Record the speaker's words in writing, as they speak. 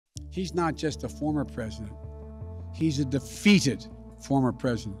He's not just a former president. He's a defeated former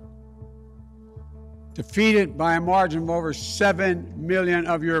president. Defeated by a margin of over 7 million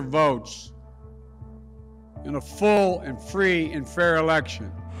of your votes in a full and free and fair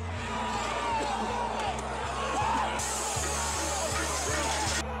election.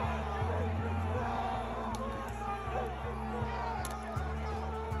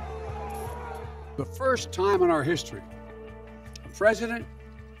 The first time in our history, a president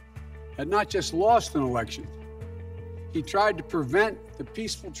had not just lost an election, he tried to prevent the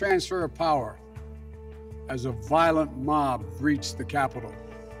peaceful transfer of power as a violent mob breached the Capitol.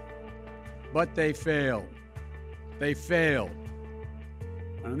 But they failed. They failed.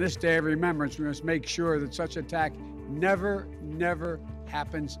 And on this day of remembrance, we must make sure that such attack never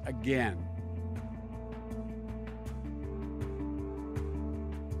happens again.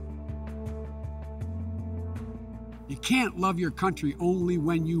 You can't love your country only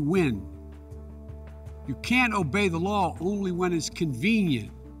when you win. You can't obey the law only when it's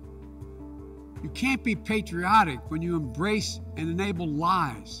convenient. You can't be patriotic when you embrace and enable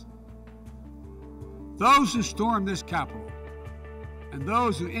lies. Those who stormed this Capitol, and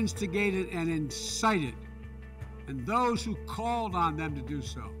those who instigated and incited, and those who called on them to do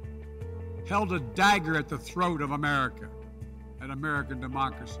so, held a dagger at the throat of America and American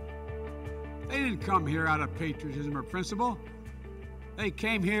democracy. They didn't come here out of patriotism or principle. They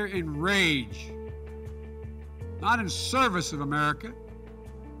came here in rage, not in service of America,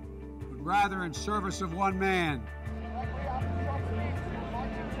 but rather in service of one man.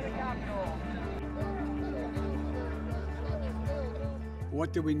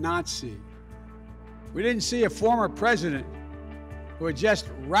 What did we not see? We didn't see a former president who had just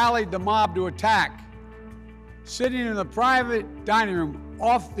rallied the mob to attack, sitting in the private dining room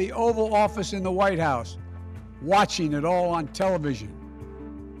off the Oval Office in the White House, watching it all on television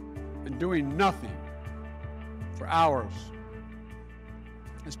and doing nothing for hours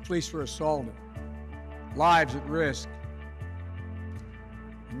as police were assaulted, lives at risk,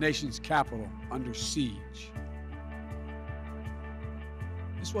 the nation's capital under siege.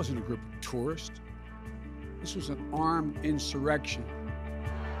 This wasn't a group of tourists. This was an armed insurrection.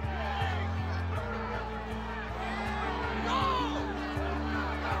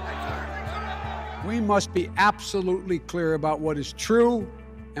 We must be absolutely clear about what is true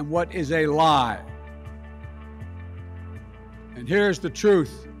and what is a lie. And here's the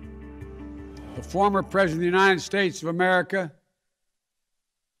truth. The former President of the United States of America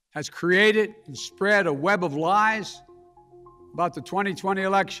has created and spread a web of lies about the 2020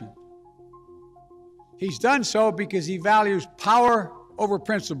 election. He's done so because he values power over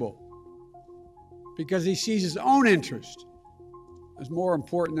principle, because he sees his own interest as more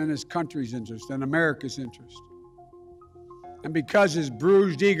important than his country's interest, than America's interest. And because his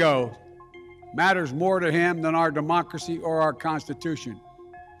bruised ego matters more to him than our democracy or our Constitution,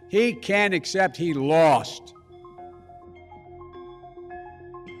 he can't accept he lost.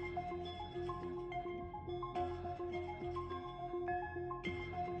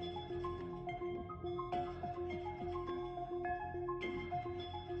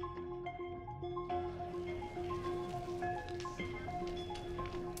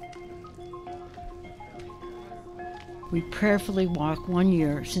 We prayerfully walk 1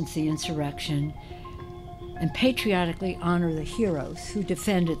 year since the insurrection and patriotically honor the heroes who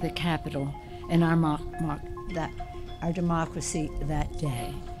defended the Capitol and our democracy that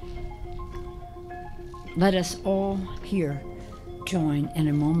day. Let us all here join in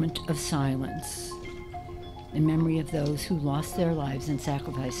a moment of silence in memory of those who lost their lives and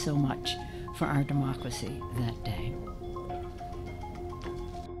sacrificed so much for our democracy that day.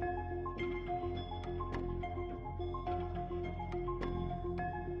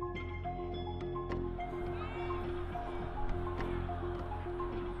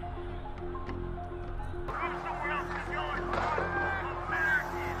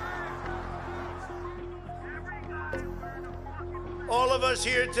 All of us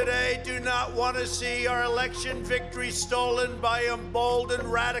here today do not want to see our election victory stolen by emboldened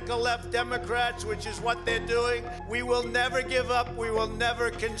radical left Democrats, which is what they're doing. We will never give up. We will never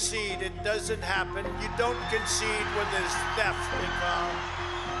concede. It doesn't happen. You don't concede when there's theft involved.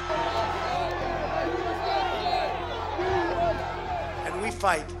 And we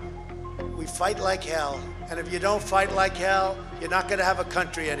fight. We fight like hell. And if you don't fight like hell, you're not going to have a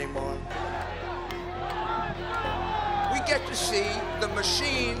country anymore. We get to see the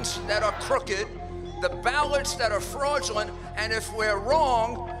machines that are crooked, the ballots that are fraudulent, and if we're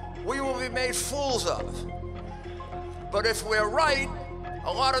wrong, we will be made fools of. But if we're right,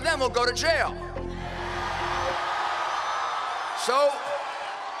 a lot of them will go to jail. So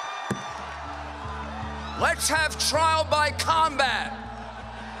Let's have trial by combat.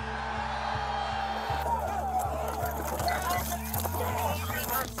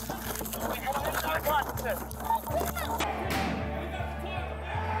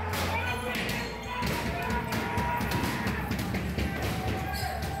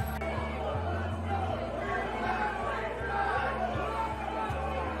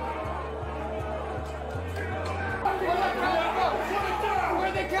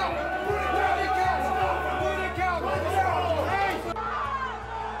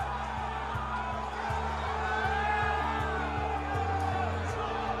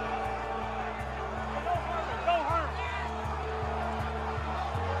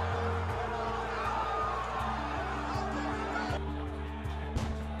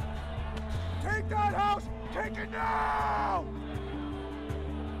 Take that house! Take it now!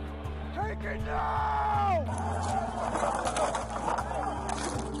 Take it now!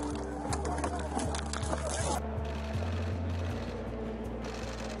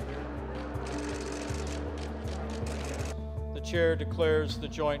 The chair declares the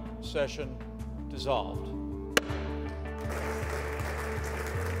joint session dissolved.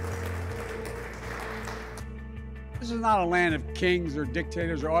 This is not a land of kings or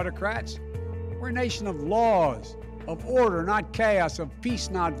dictators or autocrats. We're a nation of laws, of order, not chaos, of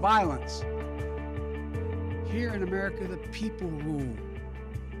peace, not violence. Here in America, the people rule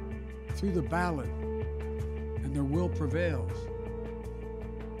through the ballot, and their will prevails.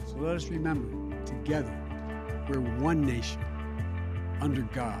 So let us remember, together, we're one nation, under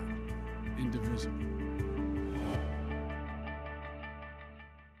God, indivisible.